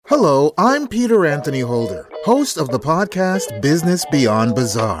Hello, I'm Peter Anthony Holder, host of the podcast Business Beyond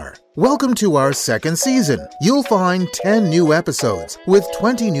Bizarre. Welcome to our second season. You'll find 10 new episodes with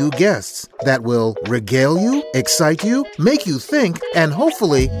 20 new guests that will regale you, excite you, make you think, and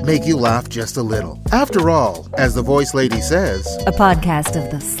hopefully make you laugh just a little. After all, as the voice lady says, a podcast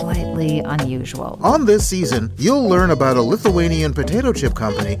of the slightly unusual. On this season, you'll learn about a Lithuanian potato chip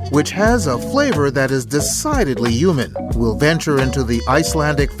company which has a flavor that is decidedly human. We'll venture into the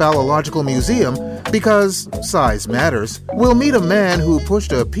Icelandic Phallological Museum because size matters. We'll meet a man who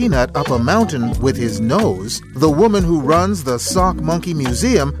pushed a peanut up a mountain with his nose, the woman who runs the Sock Monkey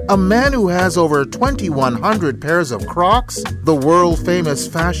Museum, a man who has over 2,100 pairs of Crocs, the world-famous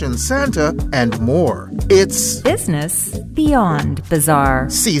fashion Santa, and more. It's Business Beyond Bizarre.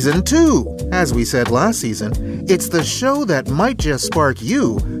 Season 2. As we said last season, it's the show that might just spark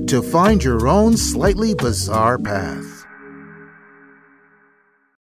you to find your own slightly bizarre path.